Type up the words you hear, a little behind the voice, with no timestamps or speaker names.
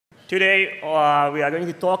Today, we are going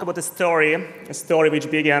to talk about a story which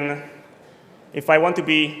began, if I want to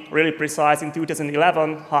be really precise, in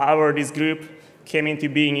 2011. However, this group came into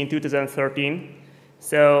being in 2013.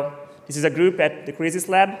 So this is a group at the CrySyS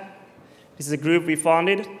Lab. This is a group we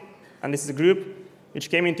founded, and this is a group which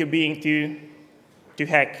came into being to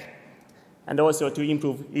hack and also to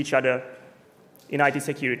improve each other in IT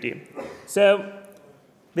security. So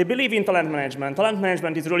we believe in talent management. Talent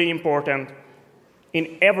management is really important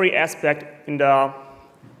in every aspect in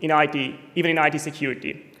IT, even in IT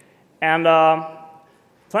security. And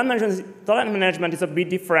talent management is a bit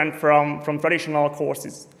different from traditional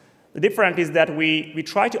courses. The difference is that we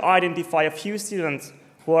try to identify a few students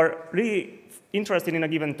who are really interested in a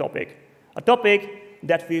given topic, a topic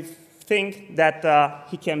that we think that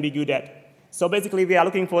he can be good at. So basically, we are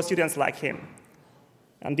looking for students like him.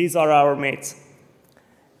 And these are our mates.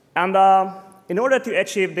 And in order to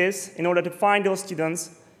achieve this, in order to find those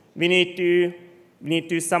students, we need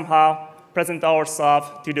to somehow present ourselves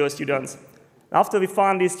to those students. After we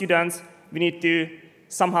find these students, we need to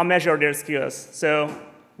somehow measure their skills. So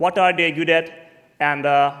what are they good at, and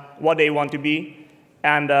what they want to be,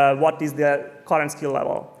 and what is their current skill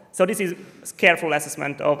level. So this is a careful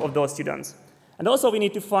assessment of those students. And also we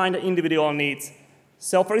need to find individual needs.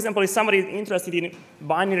 So for example, if somebody is interested in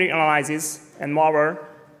binary analysis and malware,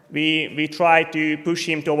 we try to push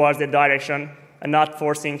him towards that direction and not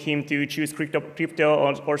forcing him to choose crypto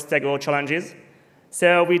or Stego challenges.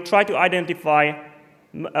 So we try to identify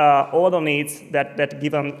all the needs that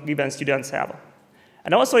given students have.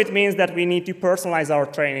 And also it means that we need to personalize our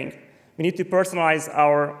training. We need to personalize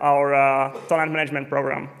our talent management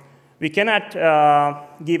program. We cannot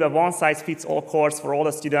give a one-size-fits-all course for all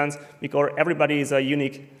the students because everybody is a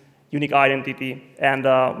unique identity, and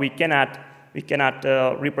we cannot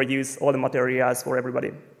reproduce all the materials for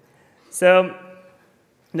everybody. So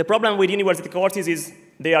the problem with university courses is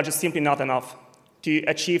they are just simply not enough to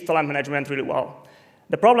achieve talent management really well.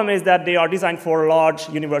 The problem is that they are designed for large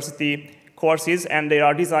university courses, and they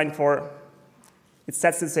are designed for, it's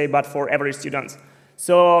sad to say, but for average students.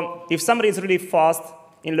 So if somebody is really fast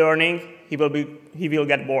in learning, he will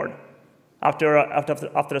get bored after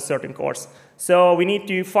a certain course. So we need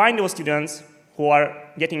to find those students who are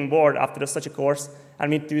getting bored after such a course, and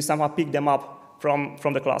we need to somehow pick them up from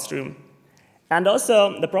the classroom. And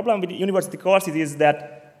also, the problem with university courses is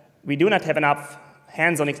that we do not have enough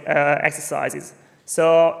hands-on exercises.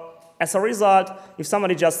 So as a result, if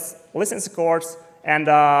somebody just listens to the course and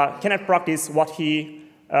cannot practice what he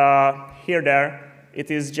heard there, it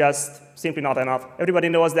is just simply not enough. Everybody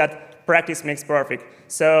knows that practice makes perfect.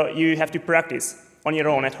 So you have to practice on your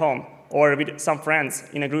own at home or with some friends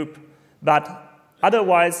in a group. But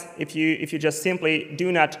otherwise, if you just simply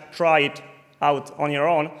do not try it out on your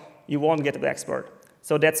own, you won't get the expert.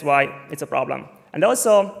 So that's why it's a problem. And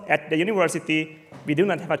also, at the university, we do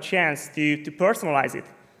not have a chance to personalize it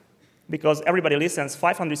because everybody listens,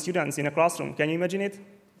 500 students in a classroom. Can you imagine it?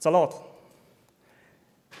 It's a lot.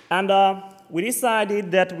 And we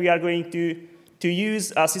decided that we are going to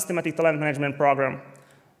use a systematic talent management program.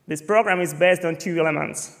 This program is based on two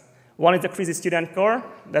elements. One is the CrySyS Student Core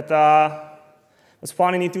that was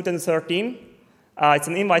founded in 2013. It's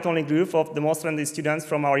an invite-only group of the most talented students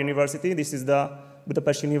from our university. This is the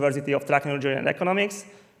Budapest University of Technology and Economics.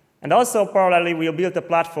 And also, parallelly, we built a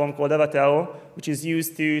platform called DEFCON, which is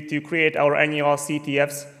used to create our annual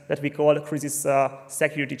CTFs that we call CrySyS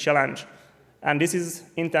Security Challenge. And this is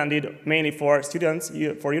intended mainly for students,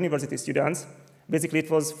 for university students. Basically, it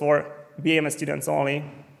was for BMS students only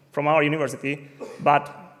from our university.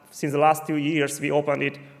 But since the last 2 years, we opened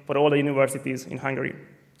it for all the universities in Hungary.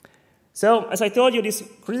 So, as I told you, this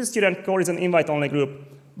CrySyS Student Core is an invite-only group.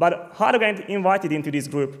 But how do we get invited into this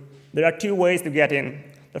group? There are two ways to get in.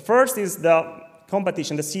 The first is the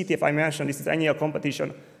competition, the CTF I mentioned. This is an annual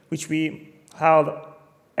competition, which we held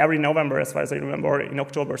every November, as far as I remember, or in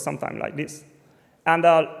October, sometime like this. And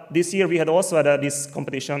this year, we had also had this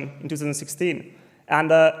competition in 2016.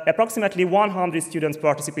 And approximately 100 students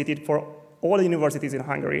participated for all the universities in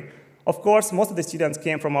Hungary. Of course, most of the students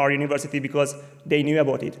came from our university because they knew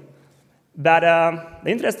about it. But the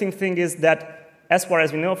interesting thing is that, as far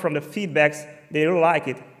as we know from the feedbacks, they really like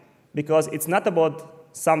it because it's not about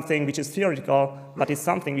something which is theoretical, but it's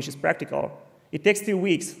something which is practical. It takes 2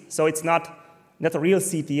 weeks, so it's not a real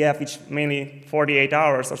CTF, which mainly 48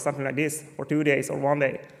 hours or something like this, or 2 days or 1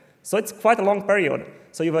 day. So it's quite a long period.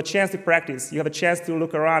 So you have a chance to practice. You have a chance to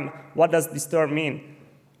look around. What does this term mean?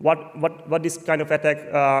 What this kind of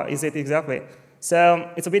attack is it exactly? So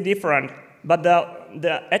it's a bit different. But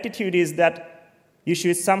the attitude is that you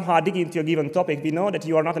should somehow dig into a given topic. We know that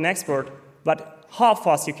you are not an expert but how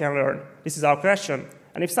fast you can learn? This is our question.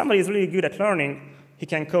 And if somebody is really good at learning, he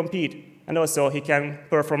can compete, and also he can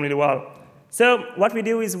perform really well. So what we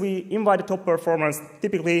do is we invite the top performers,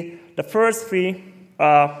 typically the first three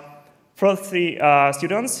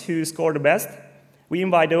students who score the best. We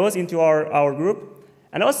invite those into our group.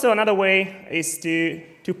 And also another way is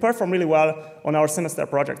to perform really well on our semester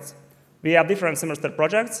projects. We have different semester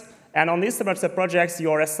projects, and on these semester projects,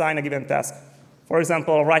 you are assigned a given task. For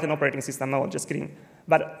example, write an operating system. No, just kidding.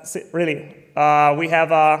 But really, we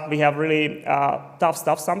have really tough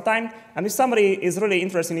stuff sometimes. And if somebody is really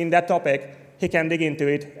interested in that topic, he can dig into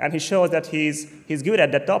it, and he shows that he's good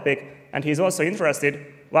at that topic, and he's also interested.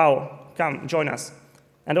 Wow, come, join us.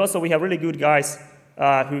 And also, we have really good guys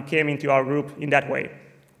who came into our group in that way.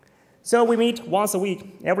 So we meet once a week,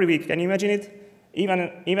 every week. Can you imagine it? Even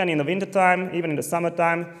in the wintertime, even in the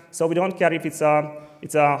summertime. So we don't care if it's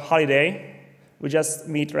a holiday. We just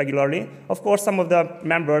meet regularly. Of course, some of the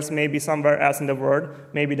members may be somewhere else in the world.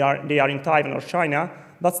 Maybe they are in Taiwan or China.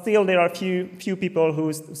 But still, there are a few people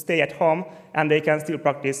who stay at home, and they can still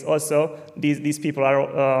practice. Also, these people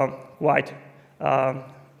are white.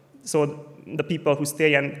 So the people who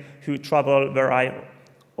stay and who travel vary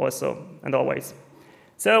also and always.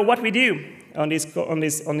 So what we do on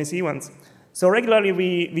these events? So regularly,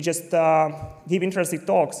 we just give interesting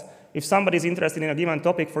talks. If somebody is interested in a given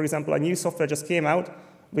topic, for example, a new software just came out,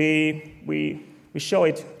 we show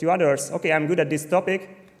it to others. OK, I'm good at this topic.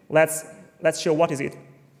 Let's show what is it.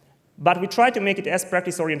 But we try to make it as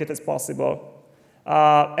practice-oriented as possible.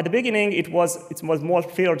 At the beginning, it was more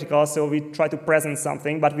theoretical, so we try to present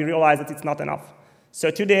something, but we realized that it's not enough.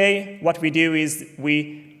 So today, what we do is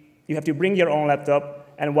you have to bring your own laptop,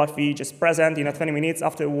 and what we just present in 20 minutes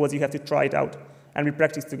afterwards, you have to try it out, and we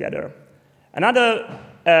practice together. Another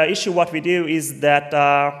issue what we do is that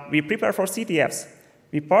we prepare for CTFs.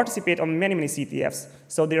 We participate on many CTFs.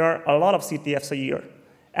 So there are a lot of CTFs a year.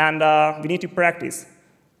 And we need to practice.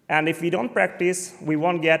 And if we don't practice, we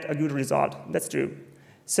won't get a good result. That's true.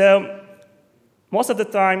 So most of the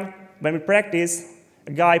time, when we practice,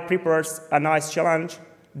 a guy prepares a nice challenge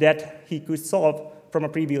that he could solve from a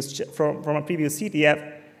previous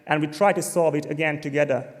CTF, and we try to solve it again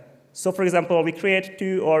together. So for example, we create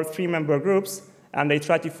 2 or 3 member groups, and they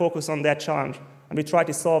try to focus on that challenge, and we try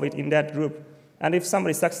to solve it in that group. And if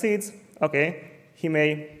somebody succeeds, OK, he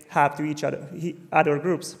may help to each other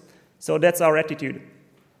groups. So that's our attitude.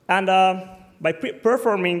 And by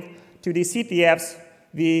performing to these CTFs,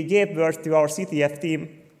 we gave birth to our CTF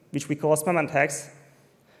team, which we call SpamAndHex.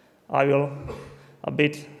 I will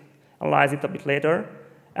analyze it a bit later.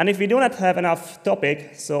 And if we do not have enough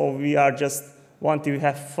topic, so we are just want to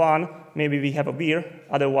have fun, maybe we have a beer.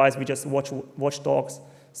 Otherwise, we just watch talks.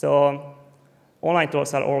 So online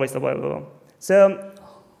talks are always available. So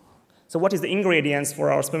what is the ingredients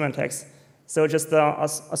for our SpamAndHex? So just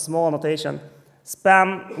a small notation.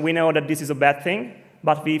 Spam, we know that this is a bad thing,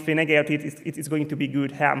 but if we negate it, it's going to be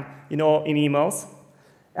good ham, in emails.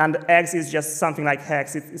 And X is just something like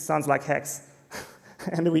hex. It sounds like hex.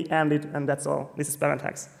 And we end it, and that's all. This is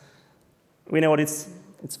SpamAndHex. We know it's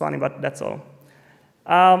funny, but that's all.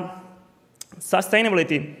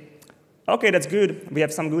 Sustainability. OK, that's good. We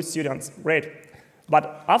have some good students. Great.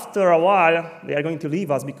 But after a while, they are going to leave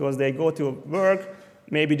us because they go to work.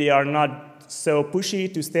 Maybe they are not so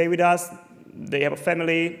pushy to stay with us. They have a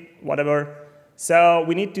family, whatever. So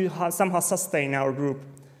we need to somehow sustain our group.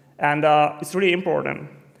 And it's really important.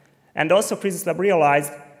 And also, CrySyS Lab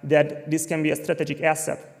realized that this can be a strategic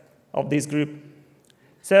asset of this group.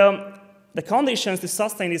 So the conditions to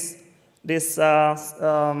sustain this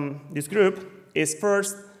group is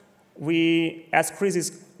first, as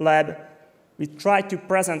CrySyS Lab, we try to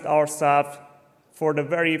present ourselves for the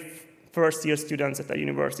very first-year students at the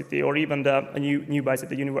university, or even the new guys at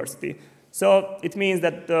the university. So it means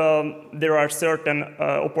that there are certain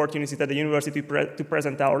opportunities at the university to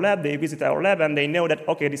present our lab. They visit our lab, and they know that,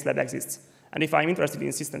 OK, this lab exists. And if I'm interested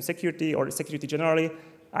in system security or security generally,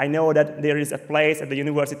 I know that there is a place at the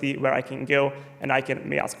university where I can go, and I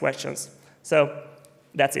may ask questions. So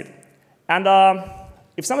that's it. And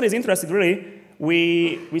if somebody is interested, really,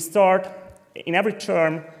 we start in every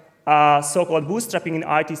term so-called bootstrapping in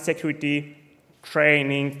IT security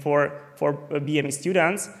training for BME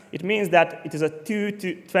students. It means that it is a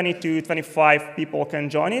 20 to 25 people can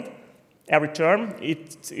join it every term.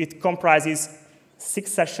 It comprises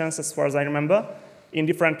 6 sessions, as far as I remember, in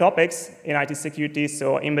different topics in IT security,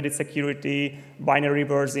 so embedded security, binary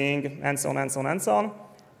reversing, and so on, and so on, and so on.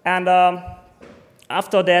 And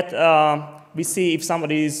after that, we see if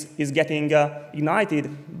somebody is getting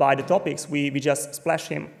ignited by the topics, we just splash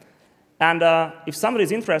him. And if somebody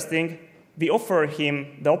is interesting, we offer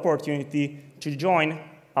him the opportunity to join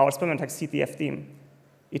our SpamAndHex CTF team.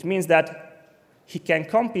 It means that he can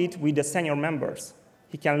compete with the senior members.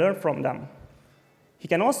 He can learn from them. He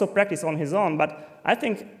can also practice on his own, but I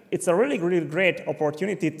think it's a really, really great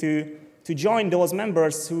opportunity to join those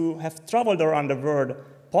members who have traveled around the world,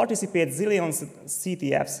 participate zillions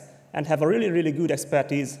CTFs, and have a really, really good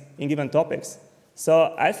expertise in given topics.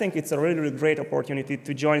 So I think it's a really, really great opportunity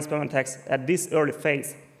to join SpamAndHex at this early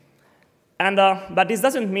phase. And, but this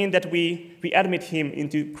doesn't mean that we admit him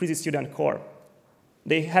into CrySyS Student Core.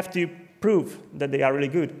 They have to prove that they are really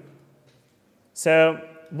good. So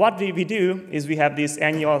what we do is we have this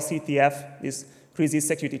annual CTF, this CrySyS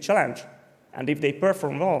Security Challenge. And if they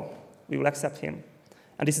perform well, we will accept him.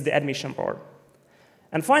 And this is the admission part.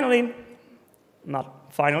 And finally,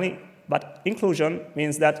 not finally, but inclusion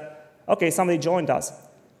means that, OK, somebody joined us.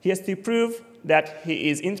 He has to prove that he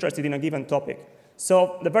is interested in a given topic.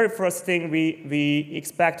 So the very first thing we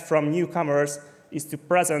expect from newcomers is to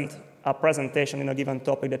present a presentation in a given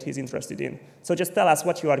topic that he's interested in. So just tell us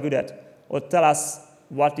what you are good at, or tell us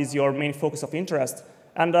what is your main focus of interest,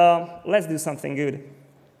 and let's do something good.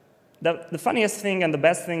 The funniest thing and the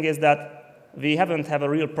best thing is that we haven't had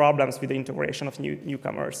real problems with the integration of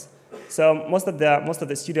newcomers. So most of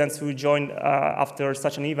the students who joined after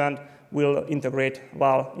such an event will integrate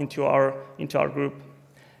well into our group.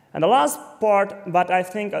 And the last part, but I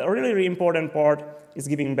think a really, really important part, is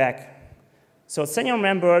giving back. So senior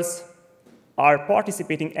members are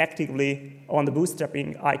participating actively on the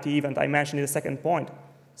bootstrapping IT event I mentioned in the second point.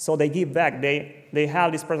 So they give back. They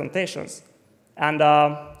have these presentations. And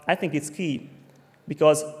I think it's key,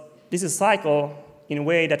 because this is a cycle in a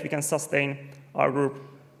way that we can sustain our group.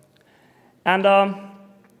 And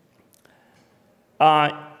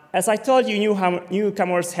as I told you,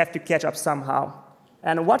 newcomers have to catch up somehow.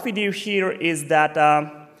 And what we do here is that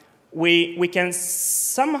we can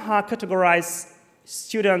somehow categorize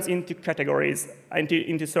students into categories,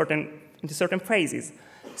 into certain phases.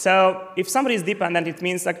 So if somebody is dependent, it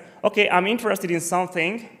means like, OK, I'm interested in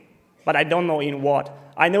something, but I don't know in what.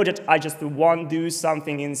 I know that I just want to do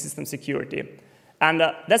something in system security. And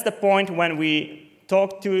that's the point when we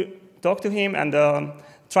talk to him and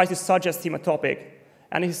try to suggest him a topic.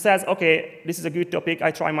 And he says, OK, this is a good topic. I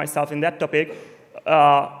try myself in that topic.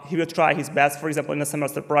 He will try his best, for example, in a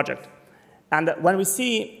semester project. And when we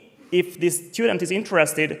see if this student is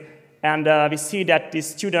interested, and we see that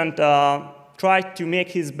this student tried to make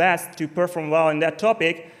his best to perform well in that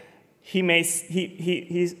topic, he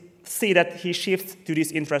see that he shifts to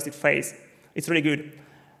this interested phase. It's really good.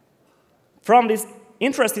 From this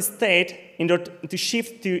interested state, to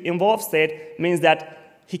shift to involved state means that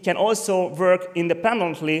he can also work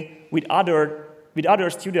independently with other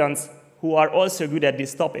students who are also good at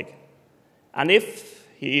this topic. And if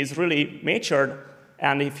he is really matured,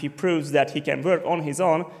 and if he proves that he can work on his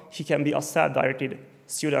own, he can be a self-directed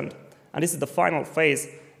student. And this is the final phase.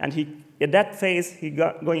 And at that phase, he's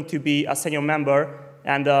going to be a senior member,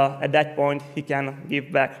 and at that point, he can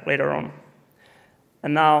give back later on.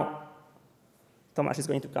 And now, Tamás is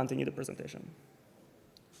going to continue the presentation.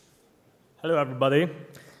 Hello, everybody.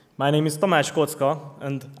 My name is Tamás Koczka,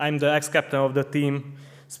 and I'm the ex-captain of the team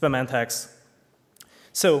SpamAndHex.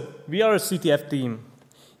 So, we are a CTF team.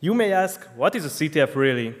 You may ask, what is a CTF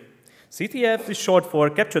really? CTF is short for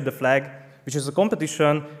Capture the Flag, which is a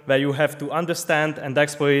competition where you have to understand and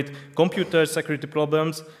exploit computer security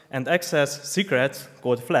problems and access secrets,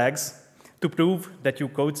 called flags, to prove that you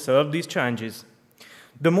could solve these challenges.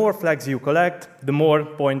 The more flags you collect, the more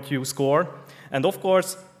points you score. And of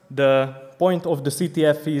course, the point of the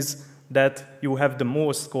CTF is that you have the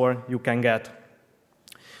most score you can get.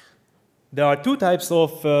 There are two types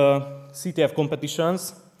of CTF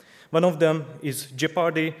competitions. One of them is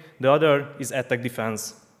Jeopardy, the other is Attack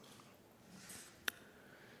Defense.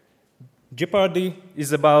 Jeopardy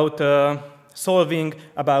is about solving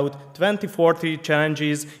about 20-40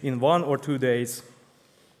 challenges in 1 or 2 days.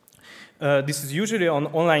 This is usually an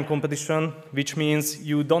online competition, which means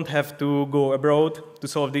you don't have to go abroad to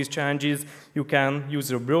solve these challenges. You can use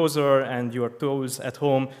your browser and your tools at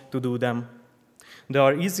home to do them. There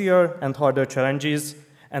are easier and harder challenges,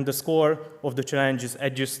 and the score of the challenge is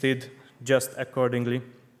adjusted just accordingly.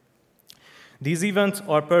 These events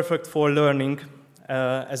are perfect for learning,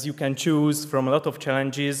 as you can choose from a lot of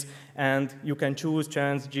challenges, and you can choose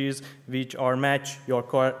challenges which are match your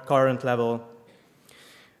current level.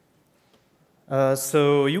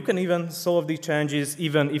 So you can even solve these challenges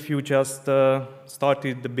even if you just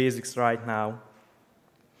started the basics right now.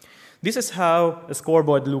 This is how a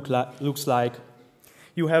scoreboard looks like.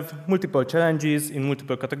 You have multiple challenges in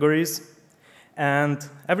multiple categories, and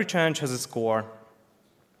every challenge has a score.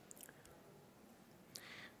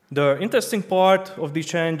 The interesting part of the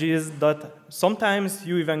challenge is that sometimes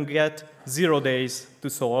you even get 0 days to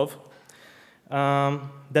solve.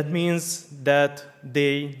 That means that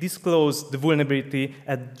they disclose the vulnerability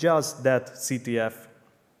at just that CTF.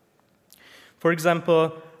 For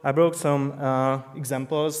example, I brought some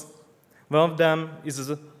examples. One of them is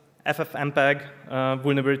a FFmpeg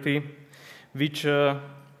vulnerability, which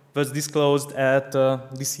was disclosed at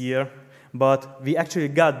this year, but we actually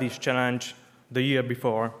got this challenge the year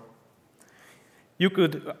before. You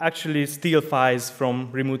could actually steal files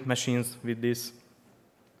from remote machines with this.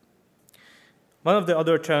 One of the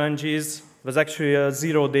other challenges was actually a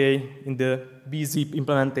 0 day in the bzip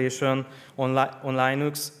implementation on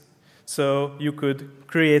Linux. So you could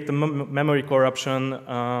create a memory corruption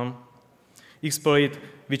exploit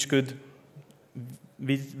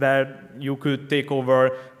where you could take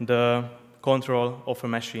over the control of a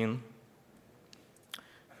machine.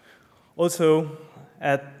 Also,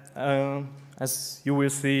 as you will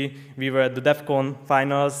see, we were at the DEFCON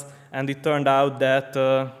Finals, and it turned out that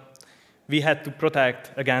we had to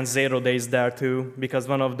protect against 0 days there too, because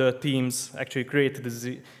one of the teams actually created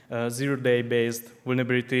a 0 day based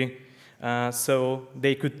vulnerability. So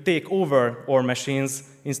they could take over our machines.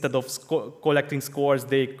 Instead of collecting scores,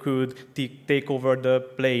 they could take over the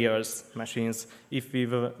players' machines if we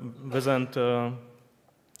wasn't.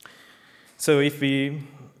 So if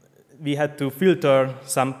we had to filter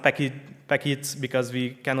some packets because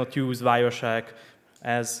we cannot use Wireshark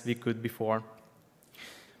as we could before.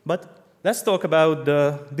 But let's talk about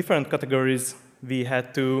the different categories we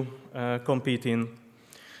had to compete in.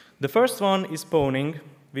 The first one is pawning,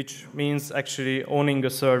 which means actually owning a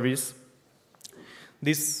service.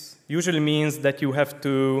 This usually means that you have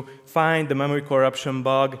to find the memory corruption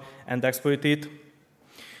bug and exploit it.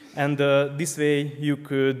 And this way, you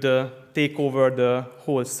could take over the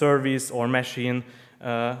whole service or machine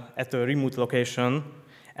at a remote location,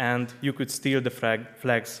 and you could steal the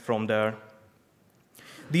flags from there.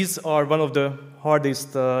 These are one of the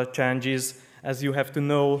hardest challenges, as you have to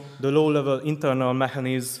know the low-level internal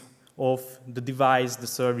mechanism of the device the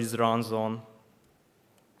service runs on.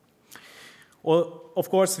 Well, of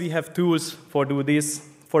course, we have tools for do this.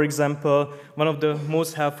 For example, one of the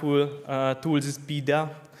most helpful tools is PDA,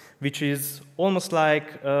 which is almost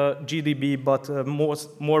like GDB, but a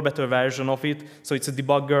more better version of it. So it's a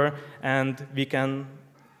debugger, and we can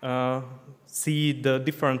see the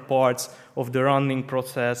different parts of the running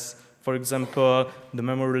process. For example, the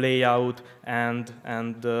memory layout and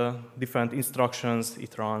the different instructions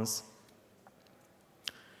it runs.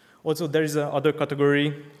 Also, there is another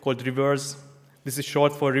category called reverse. This is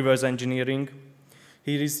short for reverse engineering.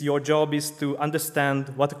 Here is your job is to understand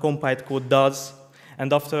what a compiled code does,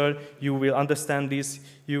 and after you will understand this,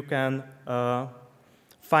 you can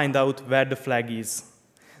find out where the flag is.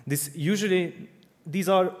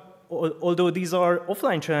 Although these are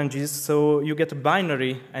offline challenges, so you get a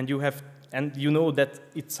binary, and you know that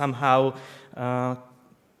it somehow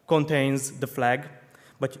contains the flag,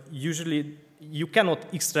 but usually you cannot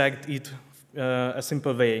extract it a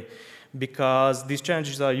simple way, because these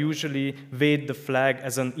challenges are usually weight the flag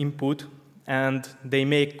as an input, and they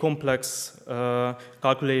make complex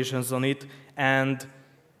calculations on it, and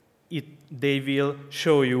they will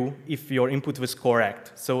show you if your input was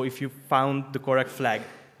correct. So if you found the correct flag,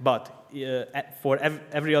 but for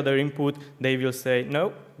every other input, they will say,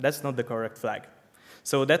 no, that's not the correct flag.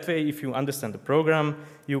 So that way, if you understand the program,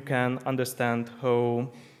 you can understand how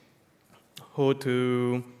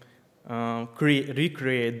to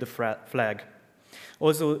recreate the flag.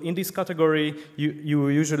 Also, in this category, you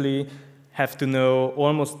usually have to know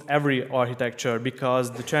almost every architecture, because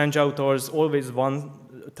the challenge authors always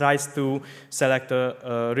tries to select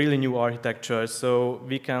a really new architecture. So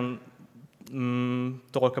we can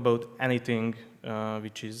talk about anything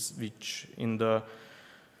which in the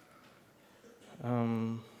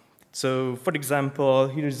so for example,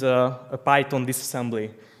 here is a Python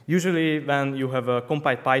disassembly. Usually when you have a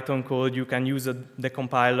compiled Python code, you can use a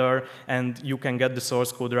decompiler and you can get the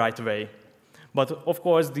source code right away. But of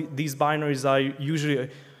course, these binaries are usually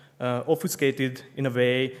obfuscated in a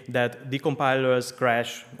way that decompilers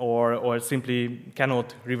crash or simply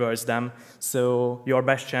cannot reverse them. So your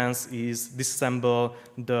best chance is disassemble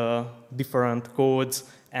the different codes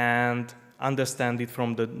and understand it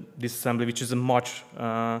from the disassembly, which is a much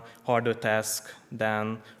harder task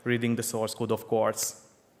than reading the source code, of course.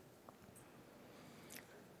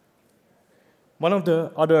 One of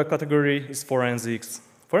the other category is forensics.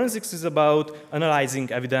 Forensics is about analyzing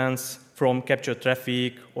evidence from captured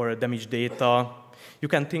traffic or damaged data. You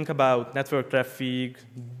can think about network traffic,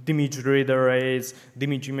 image read arrays,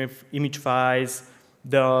 image files.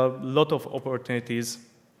 There are a lot of opportunities.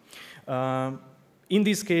 In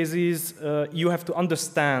these cases, you have to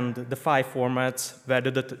understand the file formats where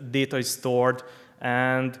the data is stored,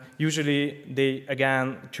 and usually they,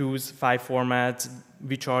 again, choose file formats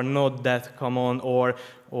which are not that common, or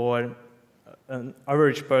an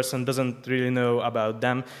average person doesn't really know about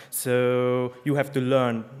them. So you have to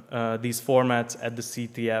learn these formats at the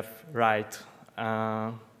CTF right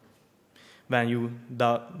when you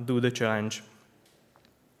do the challenge.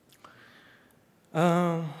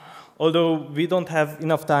 Although we don't have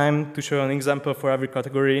enough time to show an example for every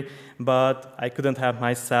category, but I couldn't help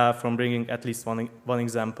myself from bringing at least one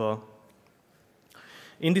example.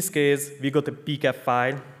 In this case, we got a PCAP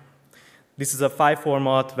file. This is a file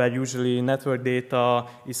format where usually network data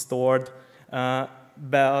is stored,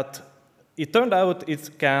 but it turned out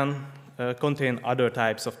it can contain other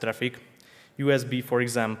types of traffic, USB, for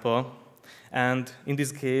example. And in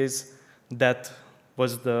this case, that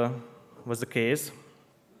was the case.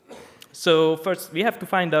 So first, we have to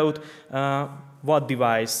find out what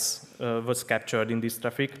device was captured in this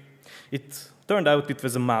traffic. It turned out it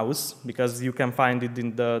was a mouse, because you can find it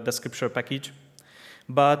in the description package.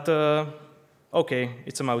 But OK,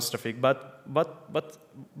 it's a mouse traffic. But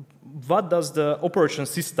what does the operation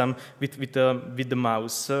system with the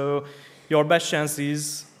mouse? So your best chance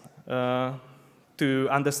is to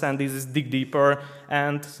understand this is dig deeper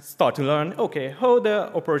and start to learn, OK, how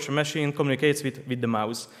the operation machine communicates with the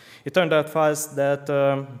mouse. It turned out fast that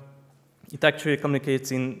it actually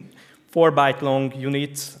communicates in 4-byte long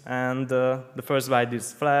units, and the first byte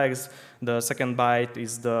is flags, the second byte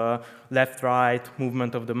is the left-right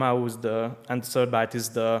movement of the mouse, and the third byte is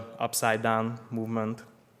the upside-down movement.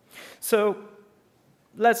 So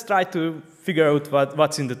let's try to figure out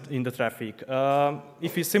what's in the traffic.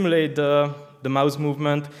 If we simulate the mouse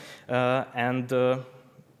movement and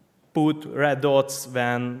put red dots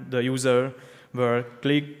when the user were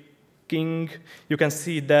clicking, you can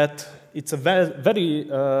see that it's a very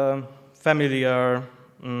familiar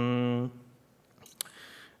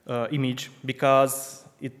image, because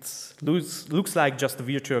it looks like just a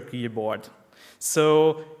virtual keyboard.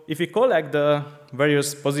 So if we collect the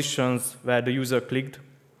various positions where the user clicked,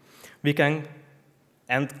 we can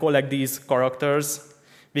collect these characters.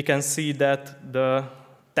 We can see that the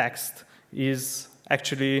text is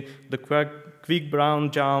actually the quick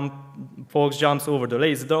brown jump, fox jumps over the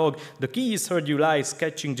lazy dog. The keys heard you like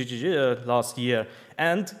sketching last year.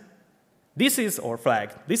 And this is our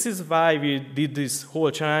flag. This is why we did this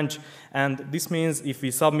whole challenge. And this means if we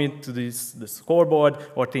submit to the scoreboard,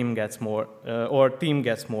 our team gets more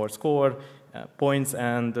score points,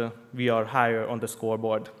 and we are higher on the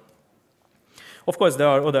scoreboard. Of course, there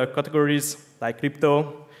are other categories like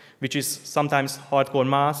crypto, which is sometimes hardcore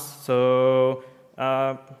math. So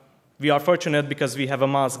we are fortunate because we have a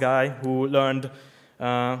math guy who learned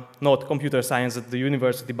not computer science at the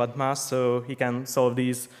university, but math, so he can solve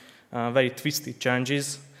these very twisted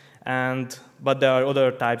challenges. But there are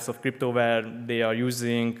other types of crypto where they are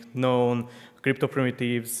using known crypto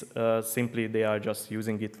primitives. Simply, they are just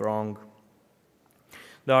using it wrong.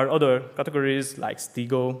 There are other categories like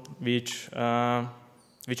Stigo, which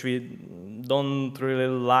we don't really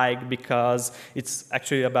like, because it's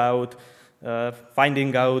actually about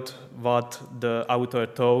finding out what the author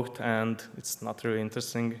thought, and it's not really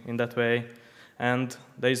interesting in that way. And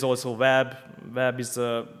there is also web. Web is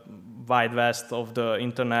a wide west of the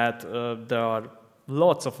internet. There are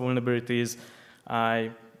lots of vulnerabilities.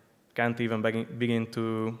 I can't even begin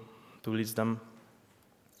to list them.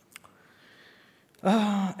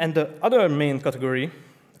 And the other main category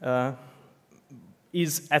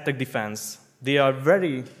is attack defense. They are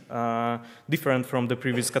very different from the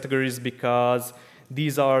previous categories, because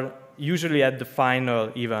these are usually at the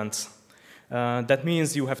final events. That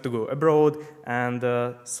means you have to go abroad and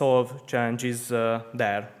solve challenges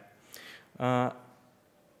there.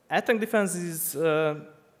 Attack defense is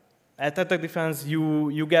at attack defense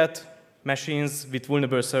you get machines with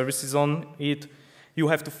vulnerable services on it. You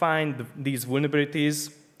have to find these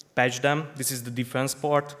vulnerabilities, patch them. This is the defense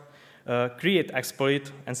part. Create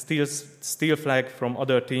exploit and steal flag from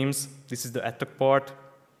other teams. This is the attack part.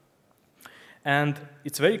 And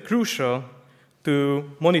it's very crucial to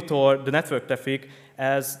monitor the network traffic,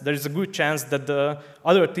 as there is a good chance that the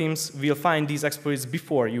other teams will find these exploits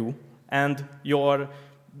before you, and your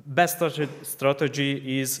best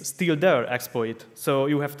strategy is steal their exploit. So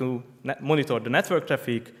you have to monitor the network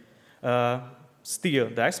traffic, steal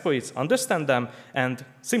the exploits, understand them, and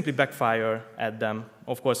simply backfire at them.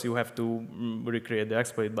 Of course, you have to recreate the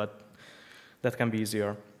exploit, but that can be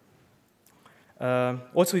easier.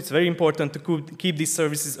 Also, it's very important to keep these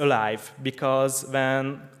services alive, because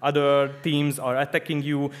when other teams are attacking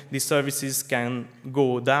you, these services can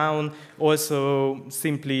go down. Also,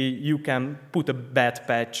 simply, you can put a bad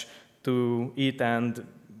patch to it, and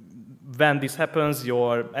when this happens,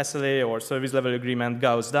 your SLA or service level agreement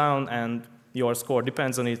goes down, and your score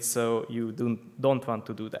depends on it, so you don't want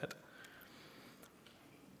to do that.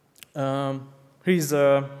 Here's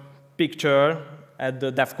a picture at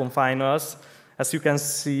the DEFCON Finals. As you can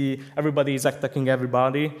see, everybody is attacking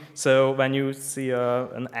everybody. So when you see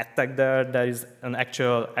an attack there, there is an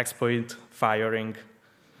actual exploit firing.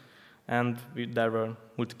 And there were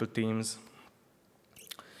multiple teams.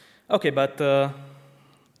 OK, but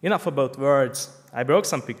enough about words. I broke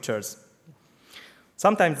some pictures.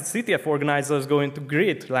 Sometimes the CTF organizers go into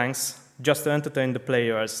great lengths just to entertain the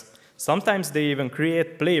players. Sometimes they even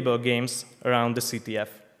create playable games around the CTF.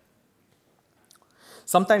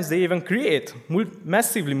 Sometimes they even create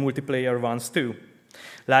massively multiplayer ones too,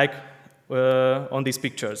 like on these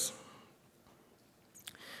pictures.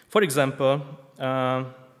 For example,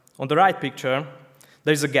 on the right picture,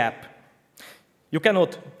 there is a gap. You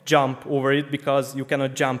cannot jump over it because you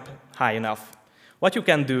cannot jump high enough. What you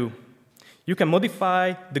can do, you can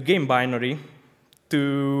modify the game binary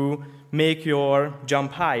to make your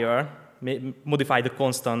jump higher, modify the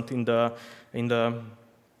constant in the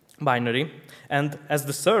binary. And as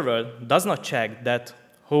the server does not check that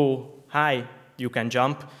how high you can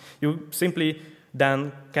jump, you simply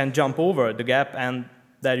then can jump over the gap, and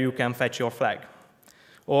there you can fetch your flag.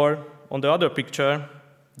 Or on the other picture,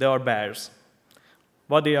 there are bears.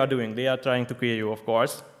 What they are doing, they are trying to kill you, of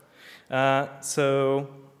course. So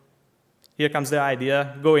here comes the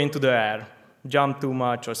idea, go into the air, jump too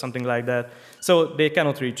much or something like that, so they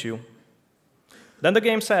cannot reach you. Then the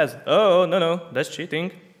game says, oh, no, that's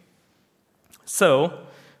cheating. So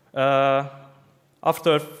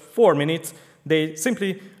after 4 minutes, they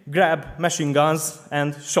simply grab machine guns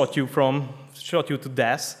and shot you to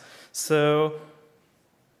death. So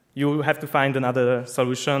you have to find another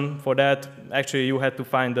solution for that. Actually, you had to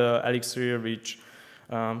find the elixir which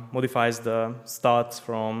modifies the stats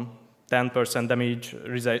from 10% damage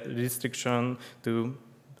restriction to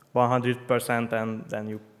 100%, and then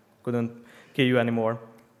you couldn't kill you anymore.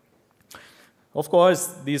 Of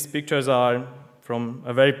course, these pictures are from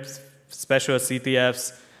a very special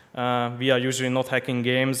CTFs. We are usually not hacking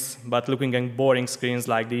games, but looking at boring screens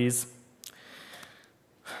like these.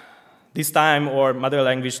 This time, our mother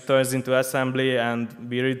language turns into assembly, and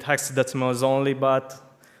we read hexadecimals only, but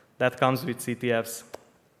that comes with CTFs.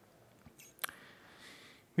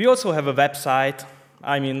 We also have a website,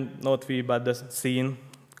 I mean, not we, but the scene,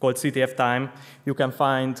 called CTF Time. You can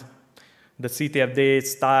find the CTF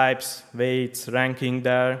dates, types, weights, ranking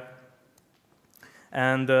there.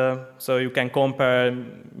 And so you can compare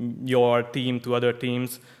your team to other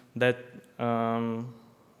teams. That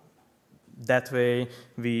way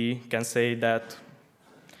we can say that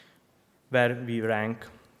where we rank.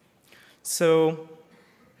 So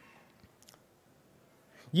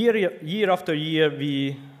year after year,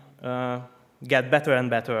 we get better and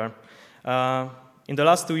better. In the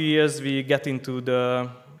last 2 years, we get into the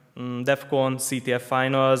DEFCON CTF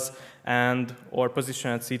Finals, and our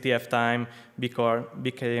position at CTF Time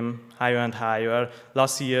became higher and higher.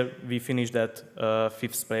 Last year, we finished at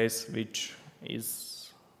 5th place, which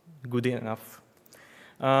is good enough.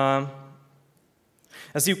 As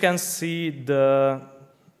you can see, the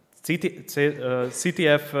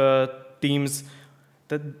CTF teams,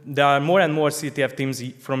 there are more and more CTF teams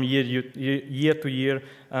from year to year,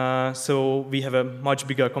 so we have a much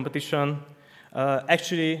bigger competition.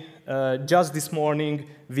 Actually, just this morning,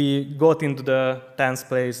 we got into the 10th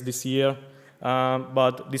place this year,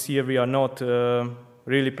 but this year we are not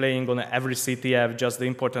really playing on every CTF, just the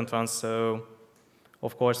important ones, so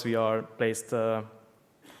of course we are placed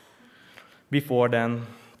before than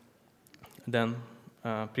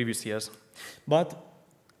previous years. But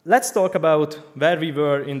let's talk about where we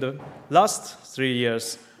were in the last 3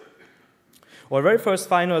 years. Our very first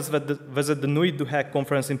finals was at the Nuit du Hack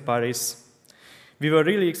conference in Paris. We were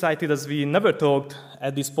really excited, as we never thought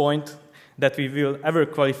at this point that we will ever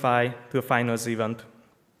qualify to a finals event.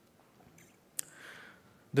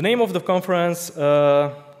 The name of the conference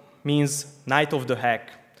means Night of the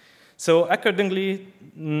Hack. So accordingly,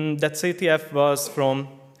 that CTF was from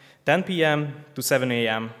 10 p.m. to 7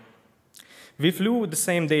 a.m. We flew the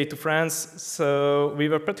same day to France, so we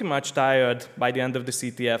were pretty much tired by the end of the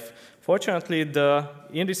CTF. Fortunately, the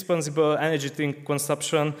irresponsible energy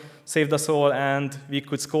consumption saved us all, and we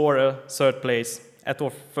could score a 3rd place at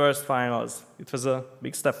our first finals. It was a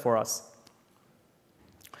big step for us.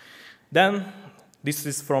 Then, this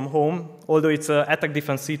is from home, although it's an attack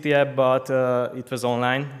defense CTF, but it was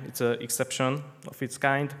online. It's an exception of its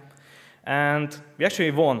kind. And we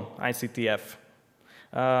actually won iCTF.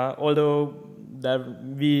 Although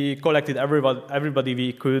we collected everybody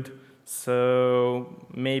we could, so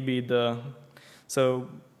maybe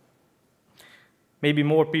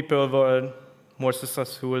more people were more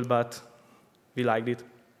successful, but we liked it.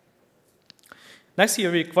 Next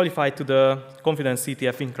year, we qualified to the Confidence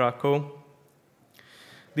CTF in Krakow.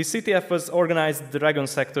 This CTF was organized the Dragon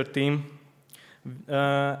sector team.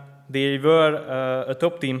 They were a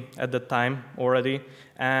top team at that time already,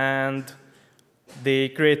 and they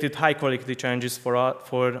created high-quality challenges for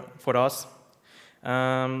us.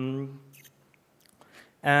 And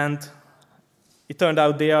it turned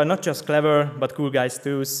out they are not just clever, but cool guys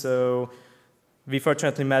too, so we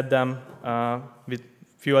fortunately met them with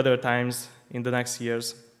a few other times in the next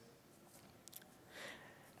years.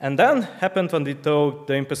 And then happened when we thought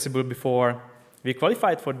the impossible before. We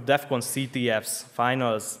qualified for DEFCON CTF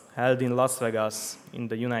Finals, held in Las Vegas in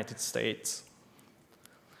the United States.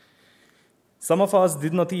 Some of us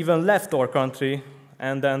did not even left our country,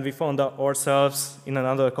 and then we found ourselves in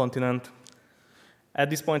another continent. At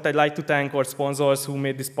this point, I'd like to thank our sponsors who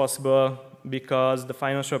made this possible, because the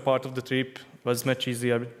financial part of the trip was much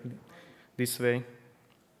easier this way.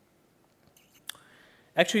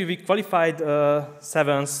 Actually, we qualified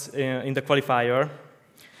seventh in the qualifier,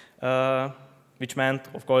 which meant,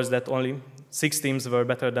 of course, that only 6 teams were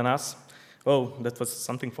better than us. Oh, that was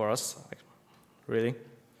something for us, really.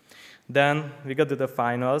 Then we got to the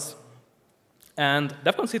finals. And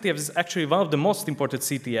DEFCON CTF is actually one of the most important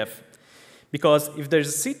CTF, because if there's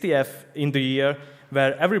a CTF in the year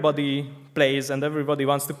where everybody plays and everybody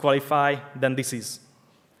wants to qualify, then this is.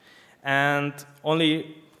 And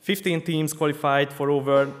only 15 teams qualified for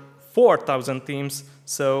over 4,000 teams,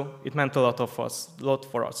 so it meant a lot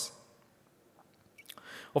for us.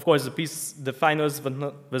 Of course, the finals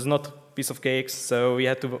was not a piece of cake, so we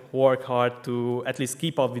had to work hard to at least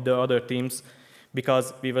keep up with the other teams,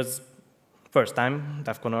 because we was first time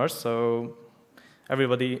DEFCONers, so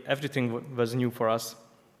everything was new for us.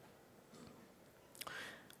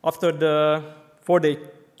 After the 4-day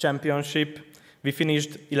championship, we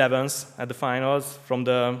finished 11th at the finals from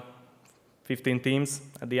the 15 teams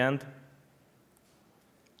at the end.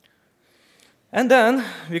 And then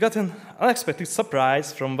we got an unexpected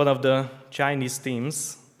surprise from one of the Chinese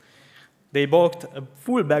teams. They bought a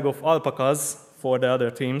full bag of alpacas for the other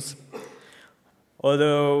teams,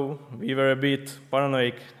 although we were a bit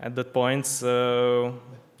paranoid at that point, so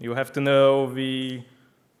you have to know we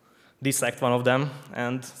dissect one of them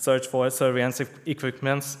and search for surveillance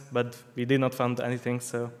equipment, but we did not find anything,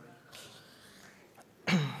 so.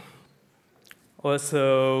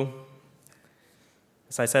 Also,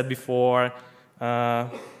 as I said before,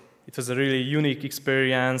 it was a really unique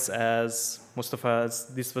experience, as most of us,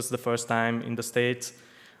 this was the first time in the States.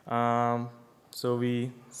 So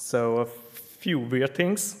we saw a few weird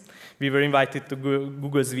things. We were invited to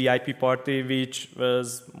Google's VIP party, which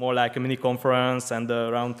was more like a mini conference and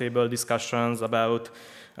roundtable discussions about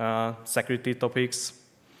security topics.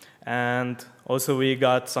 And also we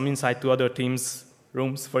got some insight to other teams'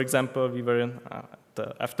 rooms. For example, we were in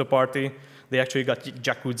the after party. They actually got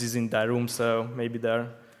jacuzzis in their room, so maybe there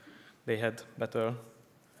they had better.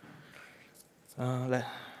 And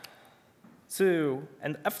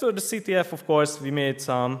after the CTF, of course, we made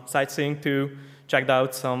some sightseeing too, checked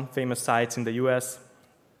out some famous sites in the US.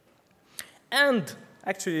 And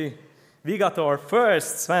actually, we got our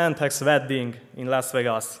first SpamAndHex wedding in Las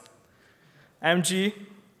Vegas. MG,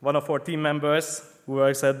 one of our team members who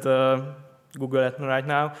works at Google right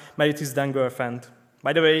now, married his then girlfriend.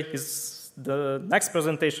 By the way, the next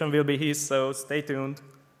presentation will be his, so stay tuned.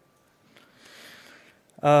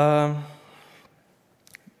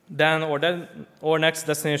 Then our next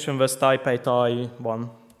destination was Taipei, Taiwan.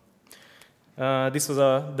 This was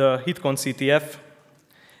the DEFCON CTF,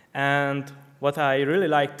 and what I really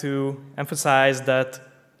like to emphasize that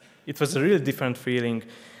it was a really different feeling.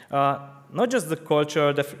 Not just the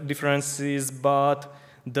culture differences, but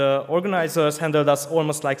the organizers handled us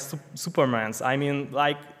almost like Supermans. I mean,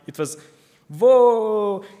 like it was,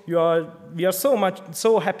 whoa! We are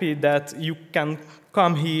so happy that you can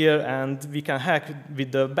come here and we can hack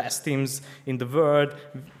with the best teams in the world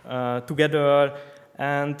together.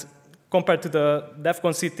 And compared to the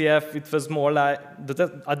DEFCON CTF, it was more like,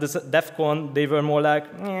 at the DEFCON, they were more like,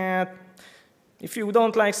 yeah, if you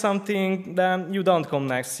don't like something, then you don't come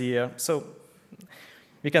next year. So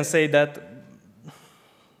we can say that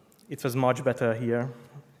it was much better here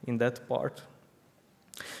in that part.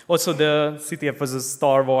 Also, the CTF was a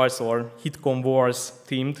Star Wars or Hitcom Wars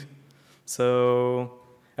themed. So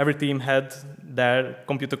every team had their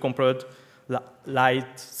computer-controlled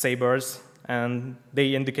lightsabers, and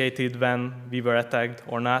they indicated when we were attacked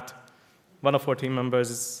or not. One of our team members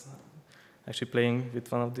is actually playing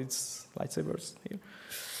with one of these lightsabers here.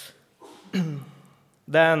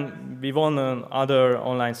 Then we won another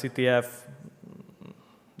online CTF.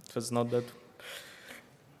 It was not that.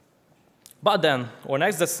 But then our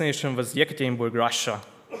next destination was Yekaterinburg, Russia.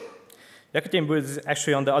 Yekaterinburg is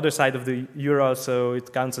actually on the other side of the Ural, so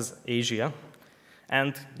it counts as Asia.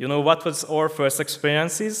 And you know what was our first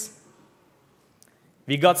experiences?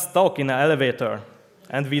 We got stuck in an elevator,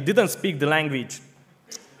 and we didn't speak the language.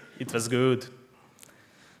 It was good.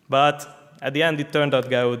 But at the end, it turned out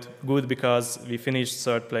good because we finished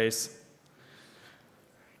third place.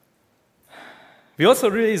 We also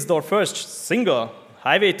released our first single,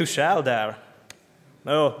 Highway to Shell there.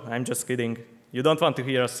 No, I'm just kidding. You don't want to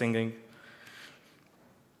hear us singing.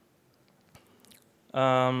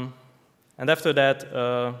 And after that,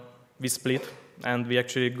 we split, and we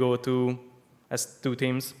actually go as two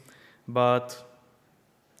teams. But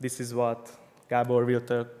this is what Gábor will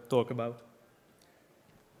talk about.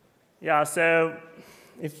 Yeah, so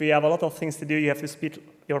if we have a lot of things to do, you have to split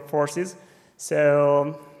your forces.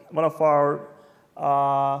 So one part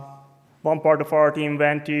of our team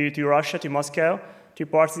went to Russia, to Moscow, to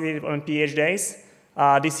participate on PH days.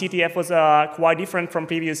 This CTF was quite different from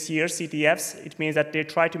previous years' CTFs. It means that they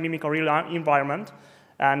tried to mimic a real environment,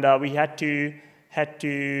 and we had to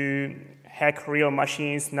hack real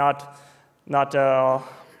machines, not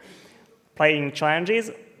playing challenges.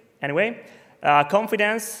 Anyway,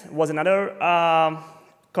 Confidence was another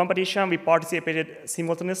competition. We participated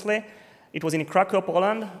simultaneously. It was in Krakow,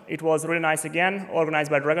 Poland. It was really nice again,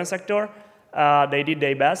 organized by Dragon Sector. They did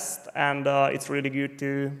their best, and it's really good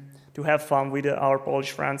to have fun with our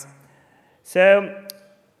Polish friends. So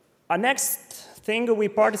our next thing we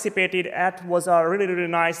participated at was a really, really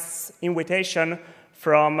nice invitation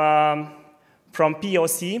from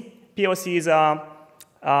POC. POC is a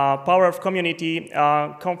Power of Community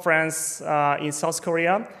conference in South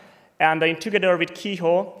Korea. And together with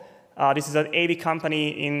Kiho, this is an AV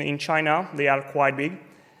company in China. They are quite big.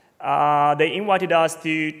 They invited us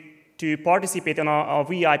to participate in a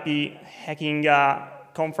VIP hacking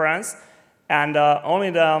conference. And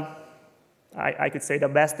only I could say the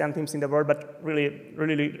best 10 teams in the world, but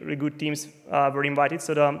really good teams were invited.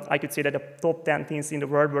 So I could say that the top 10 teams in the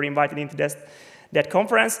world were invited into that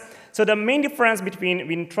conference. So the main difference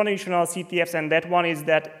between traditional CTFs and that one is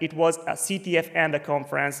that it was a CTF and a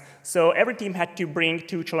conference. So every team had to bring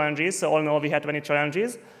 2 challenges. So all in all, we had 20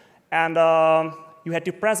 challenges. And you had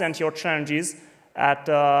to present your challenges at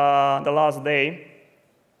the last day.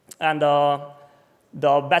 And the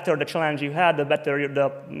better the challenge you had, the better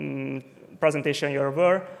the presentation your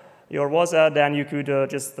was, then you could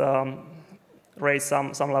just raise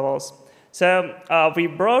some levels. So we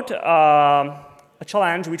brought a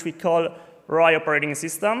challenge which we call ROI operating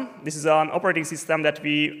system. This is an operating system that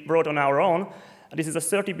we wrote on our own. This is a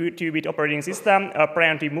 32-bit operating system,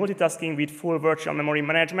 preemptive multitasking with full virtual memory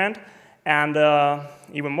management, and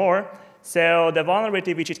even more. So the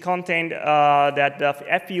vulnerability which it contained that the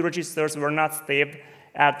FE registers were not staved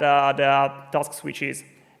at the task switches.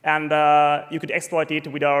 And you could exploit it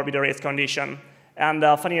with a race condition. And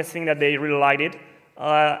the funniest thing that they really liked it.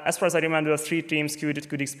 As far as I remember, 3 teams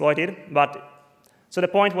could exploit it. But so the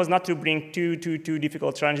point was not to bring too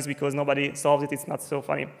difficult challenges because nobody solved it. It's not so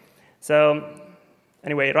funny. So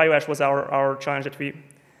anyway, RIOS was our challenge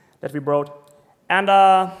that we brought. And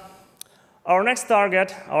our next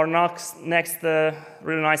target, our next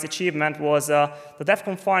really nice achievement was the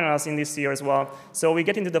DEFCON Finals in this year as well. So we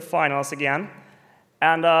get into the finals again.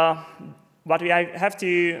 And but we have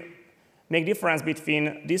to make difference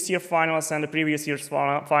between this year's finals and the previous year's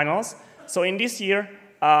finals. So in this year,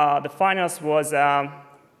 the finals was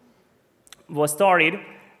started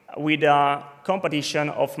with a competition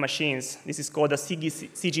of machines. This is called the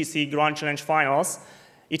CGC Grand Challenge Finals.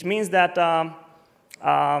 It means that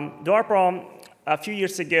DARPA a few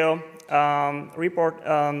years ago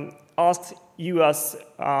asked US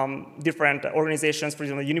different organizations, for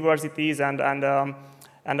example, universities and other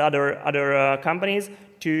companies,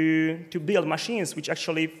 to build machines which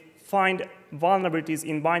actually find vulnerabilities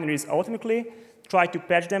in binaries automatically, try to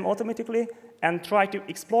patch them automatically, and try to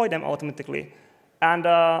exploit them automatically. And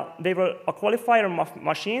they were a qualifier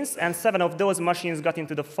machines, and 7 of those machines got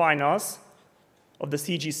into the finals of the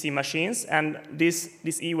CGC machines. And this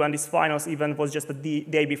event, this finals event, was just the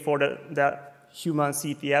day before the human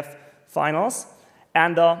CTF finals.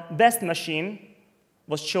 And the best machine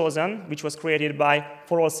was chosen, which was created by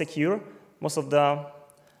For All Secure. Most of the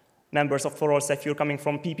members of For All Secure coming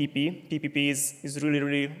from PPP. PPP is really,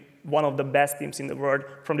 really one of the best teams in the world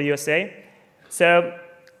from the USA. So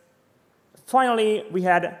finally, we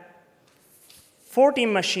had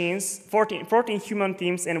 14 machines, 14 human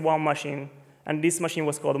teams and 1 machine. And this machine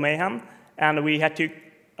was called Mayhem. And we had to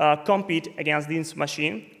compete against this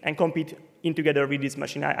machine and compete in together with this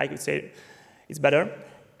machine. I could say it's better.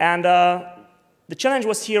 And the challenge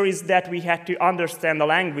was here is that we had to understand the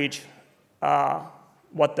language,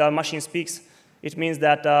 what the machine speaks. It means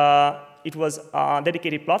that it was a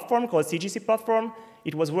dedicated platform called CGC platform.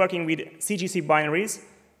 It was working with CGC binaries.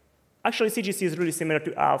 Actually, CGC is really similar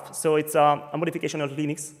to ALF, so it's a modification of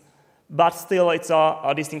Linux. But still, it's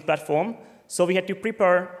a distinct platform. So we had to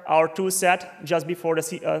prepare our tool set just before the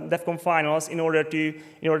DEFCON Finals in order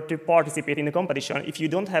to participate in the competition. If you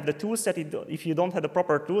don't have the tool set, if you don't have the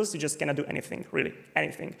proper tools, you just cannot do anything, really,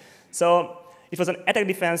 anything. So it was an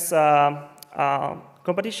attack-defense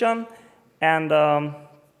competition, and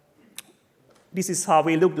this is how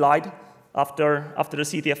we looked like after the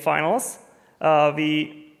CTF Finals.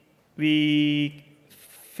 We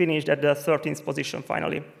finished at the 13th position,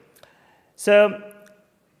 finally. So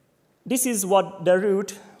this is what the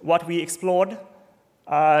route, what we explored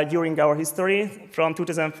during our history from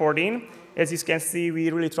 2014. As you can see, we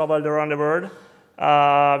really traveled around the world.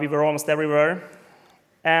 We were almost everywhere.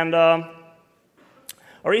 And our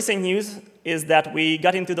recent news is that we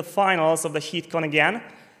got into the finals of the HeatCon again.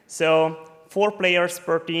 So 4 players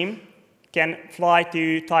per team can fly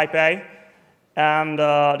to Taipei, and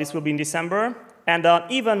this will be in December. And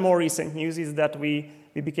even more recent news is that we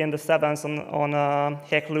became the 7th on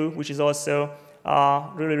Hacklu, which is also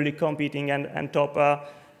really, really competing and top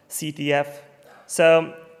CTF.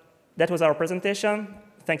 So that was our presentation.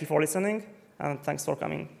 Thank you for listening, and thanks for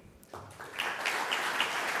coming.